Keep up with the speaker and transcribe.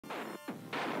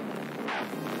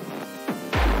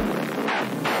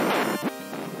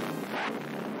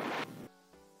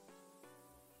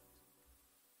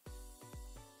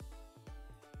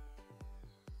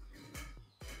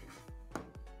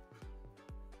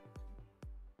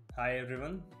Hi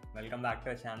everyone, welcome back to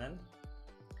our channel.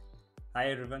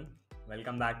 Hi everyone,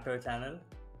 welcome back to our channel.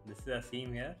 This is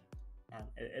Asim here, and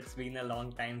it's been a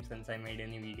long time since I made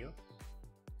any video.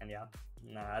 And yeah,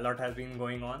 a lot has been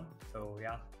going on. So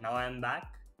yeah, now I am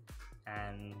back,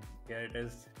 and here it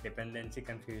is dependency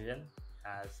confusion,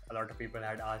 as a lot of people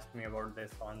had asked me about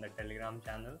this on the Telegram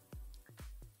channel,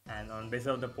 and on basis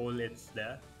of the poll, it's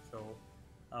there. So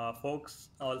folks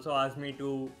also asked me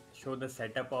to show the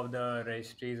setup of the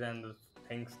registries and the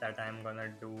things that I'm gonna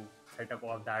do setup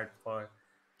of that for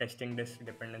testing this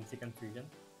dependency confusion.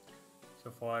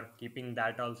 So for keeping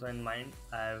that also in mind,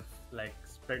 I've like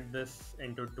split this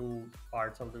into two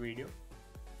parts of the video.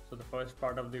 So the first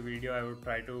part of the video, I would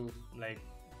try to like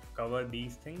cover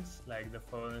these things, like the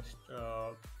first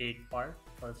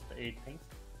first eight things.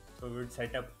 So we would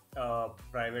set up a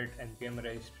private npm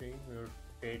registry, we would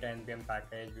create an npm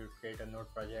package, we would create a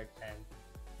node project, and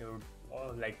we would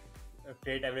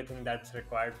create everything that's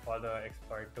required for the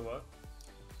exploit to work.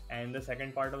 And the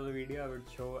second part of the video, I would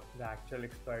show the actual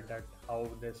exploit, that how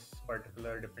this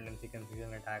particular dependency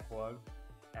confusion attack worked,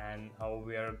 and how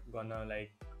we are gonna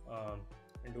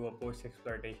do a post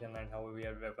exploitation, and how we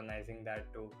are weaponizing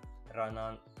that to run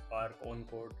on our own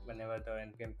code whenever the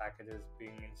npm package is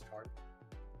being installed,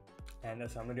 and a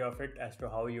summary of it as to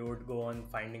how you would go on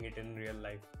finding it in real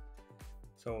life.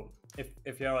 So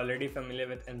if you're already familiar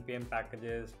with npm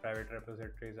packages, private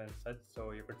repositories and such, so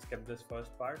you could skip this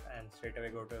first part and straight away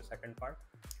go to the second part.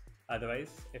 Otherwise,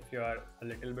 if you are a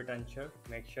little bit unsure,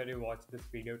 make sure you watch this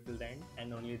video till the end,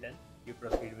 and only then you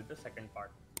proceed with the second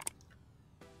part.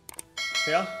 So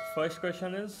yeah, first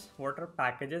question is, what are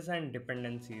packages and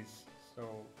dependencies?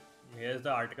 So here's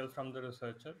the article from the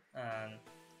researcher, and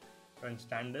to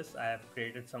understand this, I have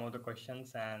created some of the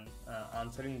questions, and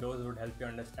answering those would help you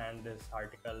understand this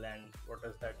article and what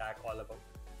is the attack all about.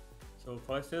 So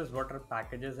first is, what are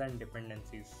packages and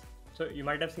dependencies? So you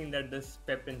might have seen that this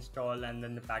pip install and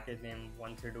then the package name.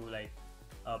 Once you do like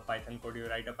a Python code, you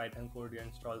write a Python code, you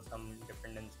install some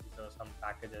dependencies or some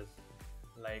packages.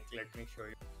 Like, let me show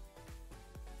you.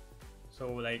 So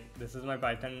like, this is my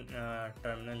Python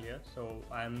terminal here. So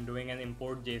I'm doing an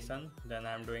import JSON, then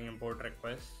I'm doing import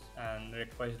request and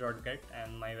request.get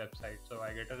and my website. So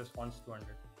I get a response 200.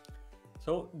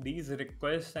 So these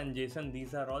requests and JSON,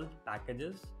 these are all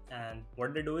packages, and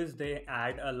what they do is they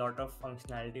add a lot of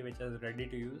functionality which is ready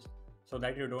to use, so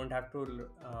that you don't have to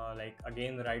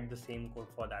again write the same code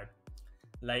for that.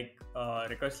 Like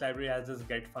request library has this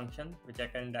get function which I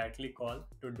can directly call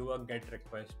to do a get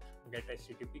request, get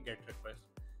http get request.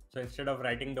 So instead of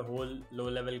writing the whole low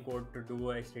level code to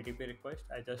do a http request,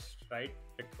 I just write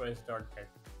request.get.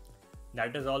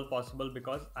 That is all possible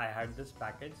because I had this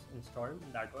package installed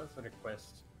that was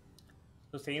request.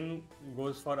 So same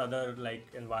goes for other like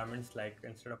environments, like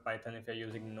instead of Python, if you're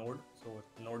using Node. So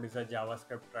Node is a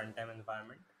JavaScript runtime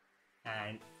environment,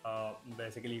 and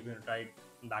basically you can write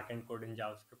backend code in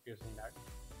JavaScript using that.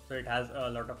 So it has a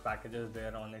lot of packages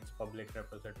there on its public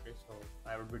repository. So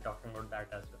I would be talking about that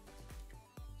as well.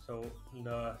 So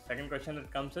the second question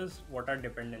that comes is, what are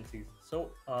dependencies?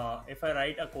 So if I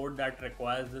write a code that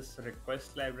requires this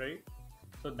request library,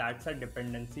 so that's a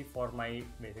dependency for my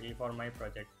basically for my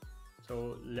project.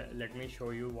 So let me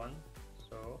show you one.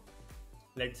 So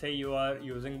let's say you are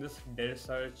using this dir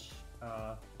search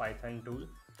Python tool.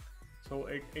 So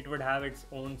it would have its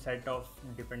own set of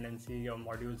dependency or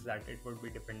modules that it would be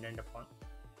dependent upon.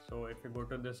 So if you go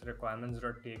to this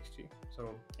requirements.txt,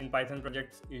 so in Python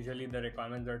projects, usually the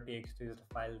requirements.txt is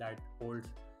the file that holds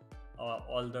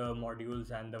all the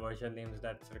modules and the version names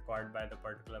that's required by the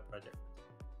particular project.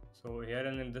 So here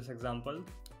and in this example,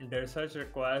 dir search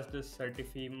requires this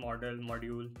certify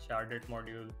module, chardit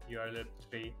module,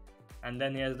 url3, and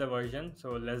then here's the version.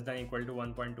 So less than equal to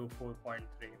 1.24.3.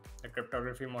 The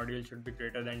cryptography module should be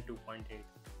greater than 2.8.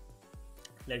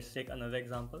 Let's take another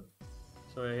example.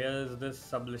 So here's this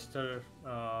sublister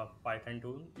Python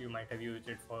tool. You might have used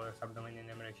it for subdomain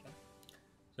enumeration.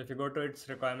 So if you go to its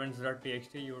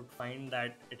requirements.txt, you would find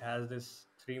that it has this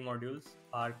three modules: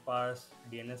 argparse,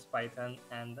 DNS Python,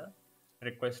 and the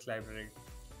request library.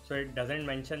 So it doesn't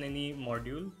mention any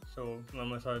module. So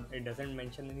it doesn't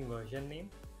mention any version name.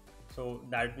 So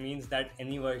that means that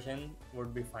any version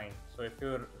would be fine. So if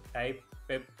you type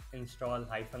pip install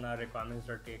 -r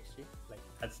requirements.txt, like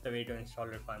that's the way to install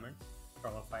requirements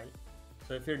from a file.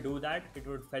 So if you do that, it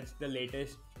would fetch the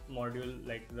latest module,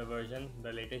 like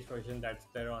the latest version that's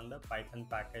there on the Python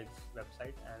package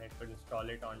website, and it would install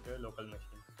it onto your local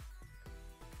machine.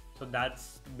 So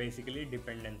that's basically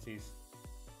dependencies.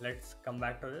 Let's come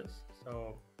back to this.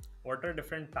 So what are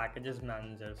different packages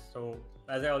managers? So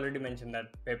as I already mentioned, that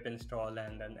pip install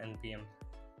and then npm.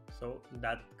 So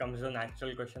that comes the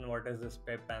natural question, what is this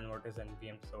pip and what is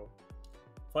npm? So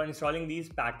for installing these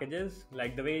packages,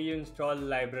 like the way you install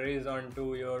libraries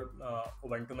onto your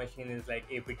Ubuntu machine is like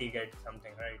apt-get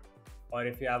something, right? Or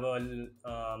if you have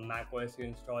a Mac OS, you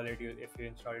install it. If you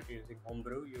install it using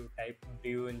Homebrew, you type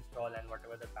do install and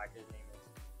whatever the package name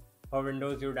is. For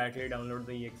Windows, you directly download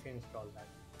the exe, install that.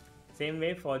 Same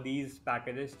way for these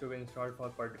packages to be installed for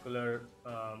particular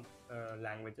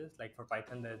languages. Like for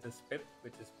Python, there's this pip,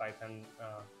 which is Python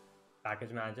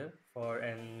package manager. For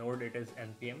Node, it is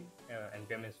npm.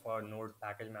 Npm is for Node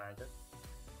package manager.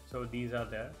 So these are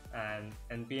there, and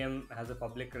npm has a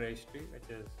public registry, which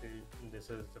is this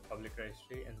is the public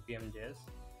registry, npm.js.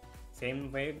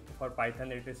 Same way for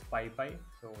Python, it is PyPy,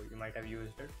 so you might have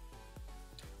used it.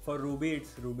 For Ruby,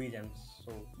 it's Ruby gems.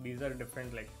 So these are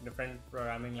different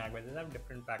programming languages have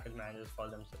different package managers for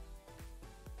themselves.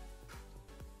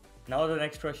 Now the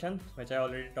next question, which I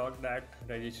already talked, that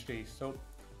registries. So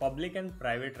public and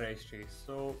private registries.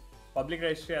 So public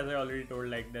registry, as I already told,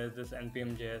 like there's this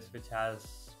npm.js which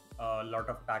has a lot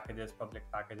of packages, public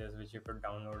packages, which you could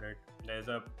download it. There's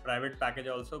a private package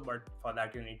also, but for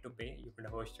that you need to pay. You could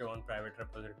host your own private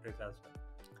repositories as well.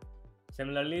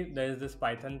 Similarly, there is this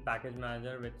Python package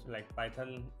manager, which like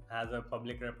Python has a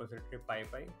public repository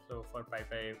PyPy. So for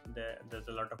PyPy, there's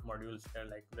a lot of modules there,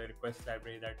 like the request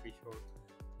library that we showed,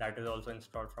 that is also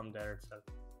installed from there itself.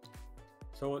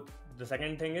 So the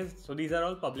second thing is, so these are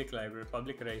all public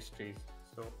registries.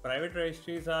 So private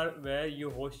registries are where you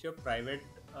host your private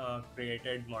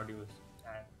created modules.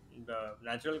 And the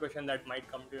natural question that might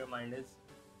come to your mind is,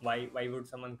 why would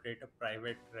someone create a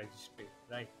private registry,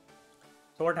 right?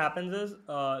 So what happens is,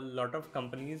 a lot of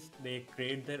companies, they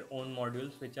create their own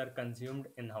modules which are consumed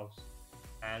in-house.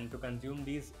 And to consume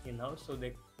these in-house, so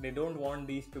they don't want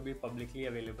these to be publicly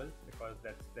available because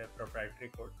that's their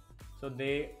proprietary code. So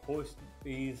they host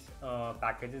these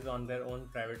packages on their own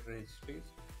private registries.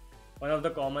 One of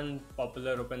the common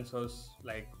popular open source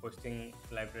like hosting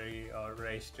library or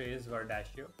registry is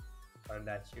verdaccio. I'm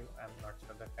not sure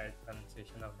the correct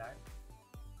pronunciation of that.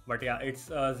 But yeah,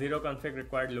 it's a zero config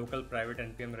required local private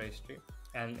npm registry.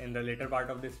 And in the later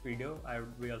part of this video, I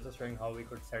would be also showing how we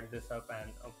could set this up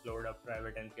and upload a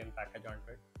private npm package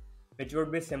onto it, which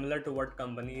would be similar to what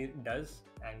company does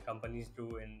and companies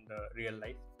do in the real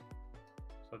life.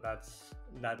 So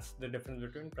that's the difference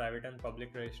between private and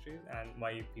public registries and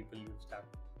why people use that.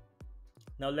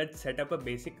 Now let's set up a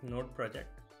basic node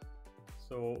project.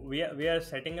 So we are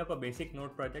setting up a basic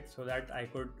node project so that I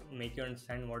could make you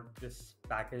understand what this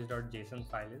package.json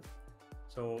file is.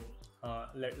 So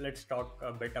let's talk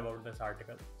a bit about this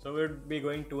article. So we'll be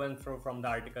going to and fro from the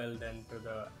article, then to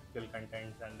the actual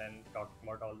contents, and then talk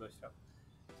about all those stuff.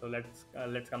 So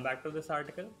let's come back to this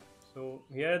article. So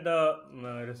here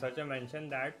the researcher mentioned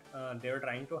that they were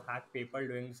trying to hack PayPal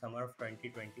during the summer of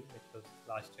 2020, which was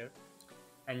last year.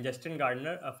 And Justin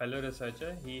Gardner, a fellow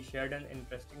researcher, he shared an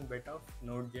interesting bit of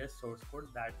Node.js source code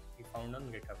that he found on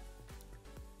GitHub.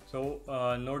 So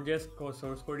Node.js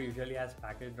source code usually has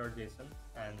package.json,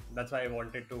 and that's why I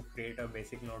wanted to create a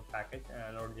basic Node package,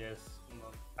 Node.js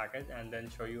package, and then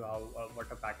show you how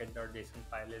what a package.json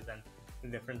file is and the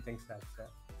different things that's there.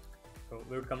 So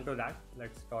we would come to that.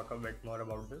 Let's talk a bit more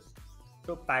about this.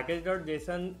 So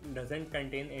package.json doesn't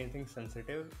contain anything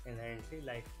sensitive inherently,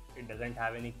 like it doesn't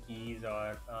have any keys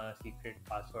or secret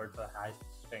passwords or hash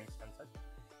strings and such.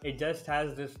 It just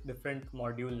has this different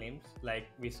module names, like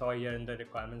we saw here in the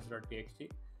requirements.txt.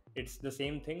 It's the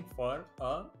same thing for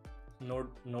a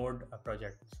node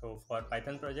project. So for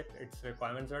Python project, it's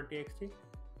requirements.txt.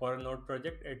 For a node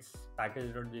project, it's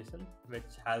package.json, which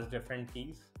has different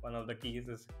keys. One of the keys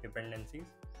is dependencies.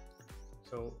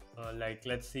 So like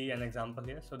let's see an example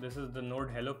here. So this is the Node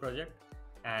Hello project,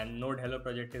 and Node Hello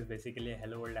project is basically a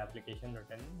hello world application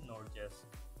written in Node.js.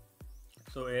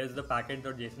 So here's the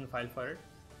package.json file for it.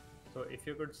 So if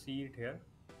you could see it here,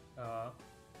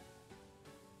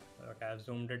 okay, I've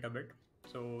zoomed it a bit.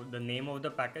 So the name of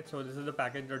the package, so this is the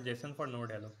package.json for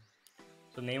Node Hello.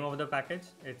 So name of the package,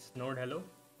 it's Node Hello.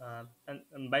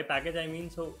 And by package I mean,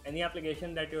 so any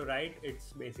application that you write,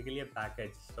 it's basically a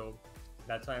package. So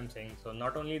that's why I'm saying, so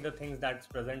not only the things that's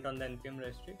present on the npm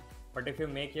registry, but if you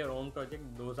make your own project,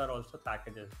 those are also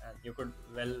packages, and you could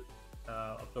well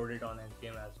upload it on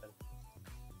npm as well.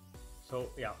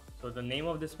 So yeah, so the name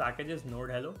of this package is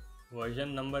Node Hello.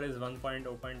 Version number is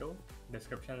 1.0.0.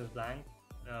 Description is blank.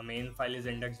 Main file is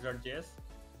index.js.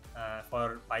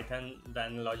 For Python, the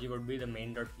analogy would be the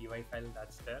main.py file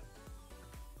that's there.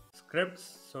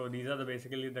 Scripts, so these are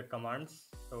basically the commands.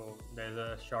 So there's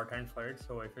a shorthand for it.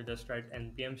 So if you just write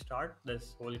npm start,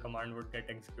 this whole command would get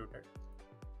executed.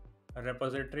 A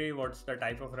repository, what's the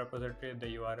type of repository, the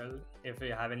URL, if we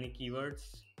have any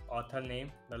keywords, author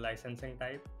name, the licensing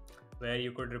type, where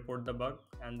you could report the bug,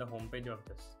 and the homepage of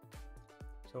this.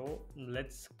 So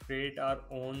let's create our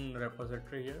own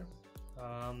repository here.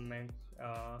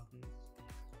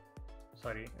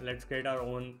 Let's create our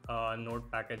own node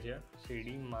package here,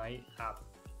 cd my app.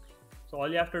 So all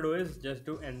you have to do is just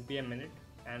do npm init,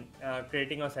 and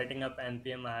creating or setting up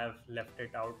npm, I have left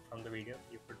it out from the video.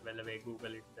 You could well away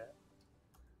Google it there.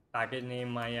 Package name,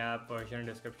 my app, version,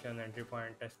 description, entry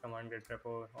point, test command, git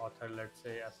repo, author, let's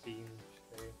say Asim,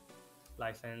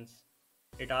 license.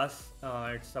 It asks,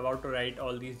 it's about to write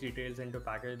all these details into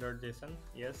package.json.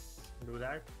 Yes, do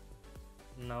that.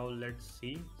 Now let's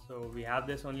see. So we have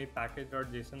this only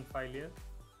package.json file here.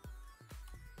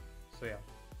 So yeah,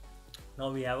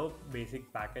 now we have a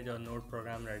basic package or node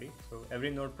program ready. So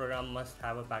every node program must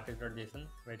have a package.json,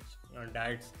 which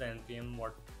directs the npm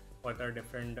what are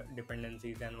different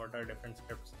dependencies and what are different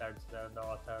scripts that's the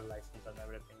author, license, and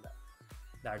everything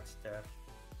that's there.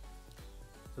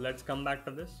 So let's come back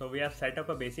to this. So we have set up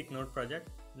a basic node project.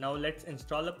 Now let's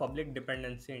install a public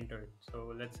dependency into it.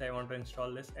 So let's say I want to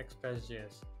install this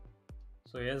express.js.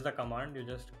 So here's the command. You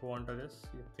just go onto this,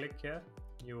 you click here,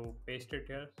 you paste it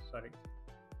here. Sorry.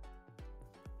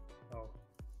 Oh,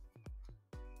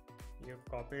 you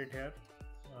copy it here.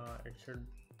 It should.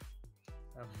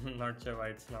 I'm not sure why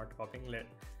it's not copying.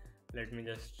 Let me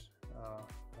just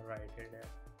write it here.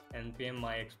 npm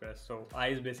my express. So I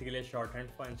is basically a shorthand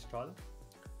for install.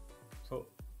 So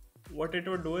what it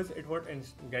would do is it would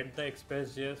get the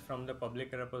express.js from the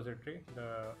public repository,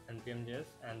 the npm.js,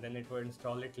 and then it would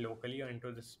install it locally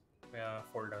into this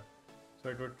folder. So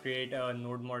it would create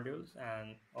node modules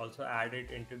and also add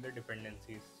it into the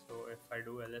dependencies. So if I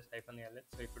do ls-ls,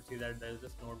 so you could see that there's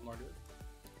this node module.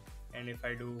 And if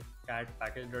I do cat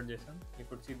package.json, you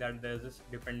could see that there's this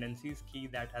dependencies key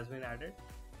that has been added,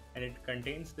 and it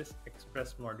contains this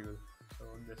express module. So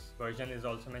this version is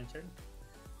also mentioned.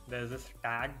 There's this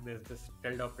tag, there's this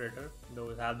tilde operator.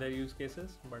 Those have their use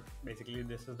cases, but basically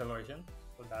this is the version.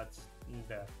 So that's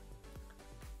there.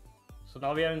 So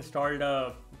now we have installed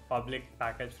a public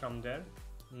package from there.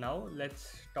 Now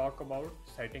let's talk about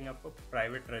setting up a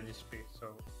private registry. So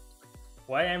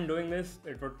why I'm doing this,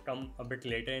 it would come a bit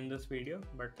later in this video,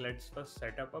 but let's first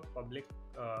set up a public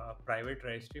private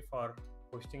registry for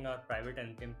hosting our private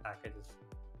npm packages.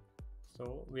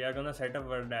 So we are gonna set up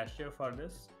verdaccio for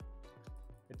this.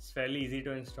 It's fairly easy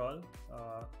to install.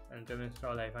 Npm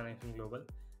install -- global.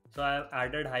 So I have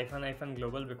added --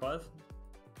 global because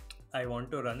I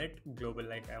want to run it global,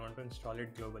 like I want to install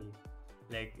it globally.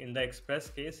 Like in the express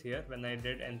case here, when I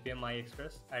did npm my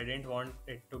express, I didn't want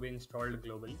it to be installed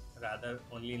globally, rather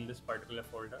only in this particular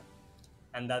folder.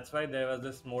 And that's why there was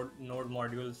this node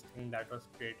modules thing that was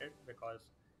created, because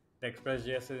the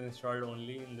express.js is installed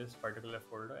only in this particular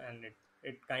folder, and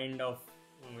it kind of,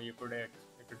 you could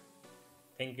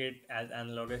think it as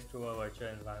analogous to a virtual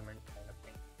environment kind of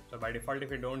thing. So by default,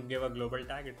 if you don't give a global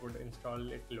tag, it would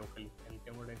install it locally.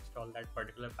 npm would install that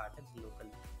particular package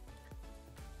locally.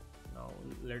 Now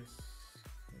let's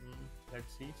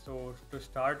see. So to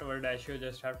start verdaccio,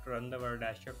 just have to run the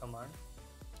verdaccio command.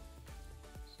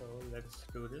 So let's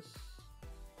do this.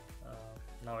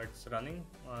 Now it's running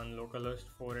on localhost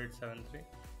 4873.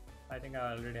 I think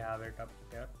I already have it up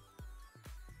here.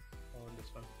 Oh,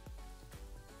 this one.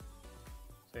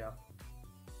 So yeah.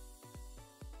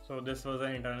 So this was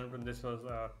an internal, this was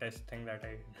a test thing that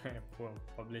I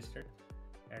published it.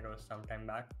 It was some time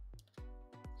back.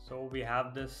 So we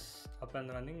have this up and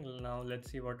running. Now let's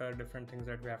see what are different things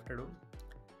that we have to do.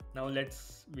 Now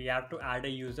we have to add a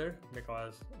user,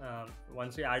 because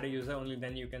once you add a user, only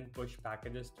then you can push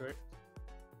packages to it.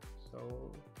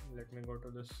 So let me go to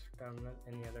this terminal,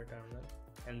 any other terminal,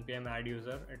 npm add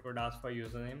user. It would ask for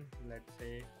username, let's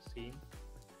say Asim.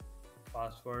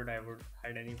 Password, I would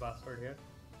add any password here.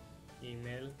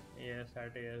 Email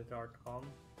as@as.com.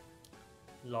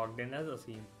 Logged in as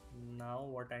Asim. Now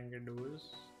what I can do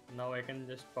is, now I can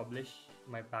just publish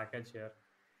my package here.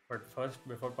 But first,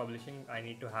 before publishing, I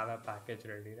need to have a package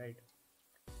ready, right?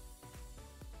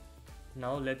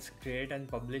 Now let's create and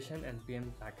publish an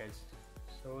npm package.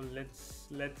 So let's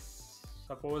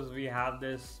suppose we have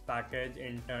this package,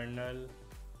 internal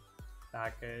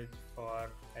package for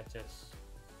HS.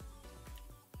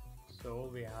 So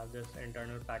we have this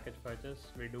internal package for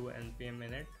HS. We do npm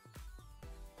init,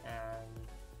 and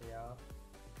yeah,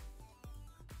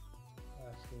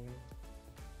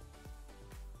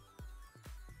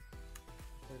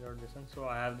 so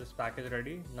I have this package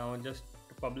ready. Now just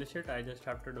to publish it, I just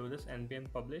have to do this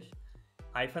npm publish,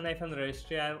 hyphen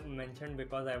registry I mentioned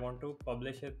because I want to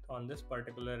publish it on this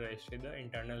particular registry, the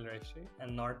internal registry,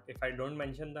 and not, if I don't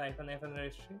mention the hyphen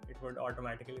registry, it would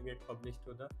automatically get published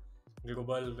to the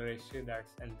global registry,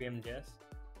 that's npm.js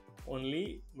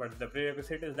only. But the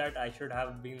prerequisite is that I should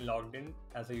have been logged in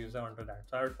as a user onto that.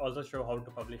 So I would also show how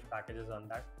to publish packages on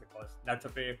that, because that's a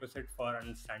prerequisite for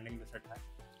understanding this attack.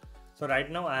 So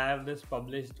right now I have this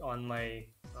published on my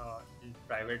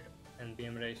private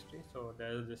npm registry. So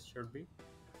this should be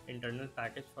internal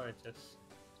package for HS.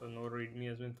 So no readme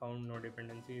has been found, no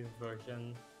dependencies,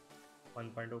 version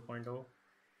 1.0.0. So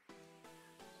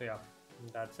yeah,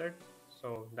 that's it.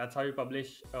 So that's how you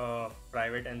publish a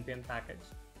private npm package.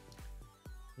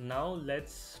 Now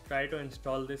let's try to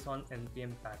install this on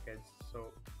npm package.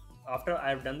 So after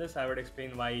I've done this, I would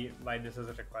explain why this is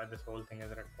required, this whole thing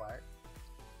is required.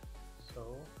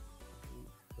 So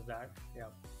that, yeah.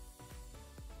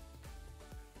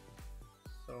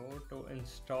 So to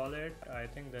install it, I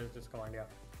think there's this command, yeah.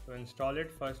 To install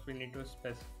it, first we need to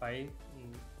specify.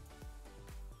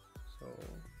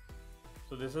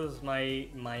 So this is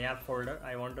my app folder.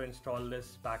 I want to install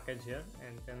this package here,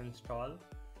 npm install,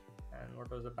 and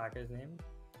what was the package name?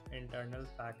 Internal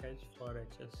package for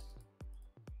HS.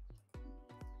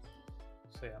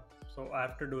 So yeah, so I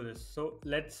have to do this. So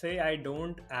let's say I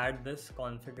don't add this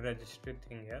config registry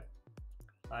thing here.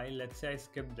 Let's say I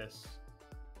skip this.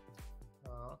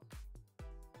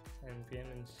 Npm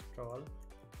install.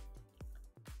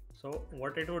 So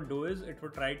what it would do is it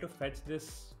would try to fetch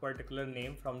this particular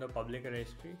name from the public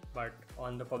registry, but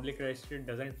on the public registry it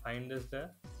doesn't find this there,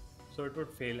 so it would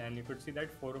fail. And you could see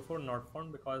that 404 not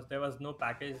found because there was no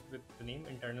package with the name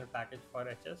internal package for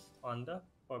HS on the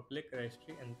public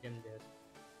registry npm.js.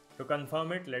 To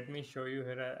confirm it, let me show you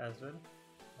here as well.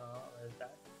 Where's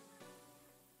that?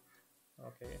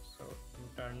 Okay, so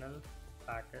internal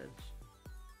package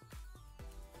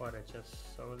for HS.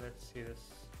 So let's see this.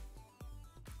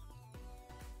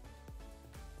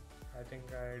 I think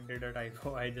I did a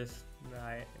typo. I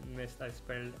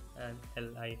spelled an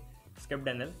L. I skipped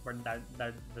an L, but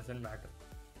that doesn't matter.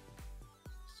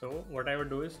 So what I would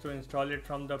do is to install it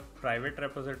from the private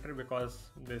repository,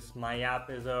 because this my app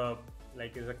is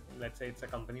let's say it's a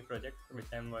company project which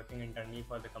I'm working internally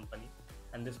for the company,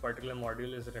 and this particular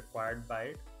module is required by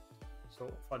it.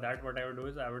 So for that, what I would do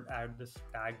is I would add this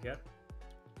tag here.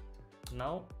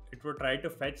 Now it would try to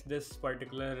fetch this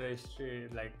particular registry,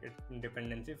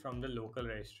 dependency, from the local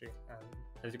registry, and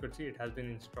as you could see, it has been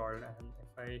installed. And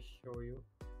if I show you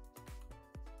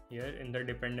here in the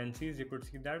dependencies, you could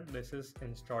see that this is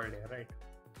installed here, right?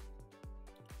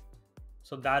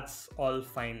 So that's all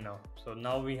fine now. So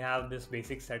now we have this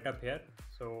basic setup here.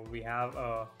 So we have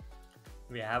a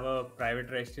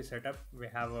private registry setup, we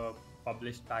have a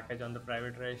published package on the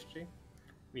private registry,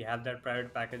 we have that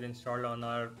private package installed on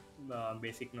our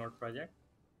basic node project.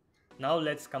 Now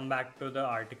let's come back to the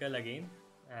article again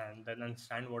and then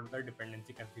understand what the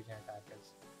dependency confusion attack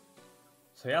is.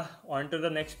 So yeah, on to the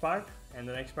next part. And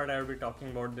the next part I will be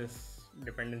talking about this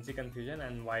dependency confusion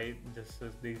and why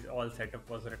these all setup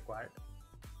was required.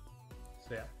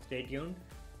 So yeah, stay tuned.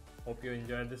 Hope you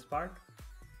enjoyed this part.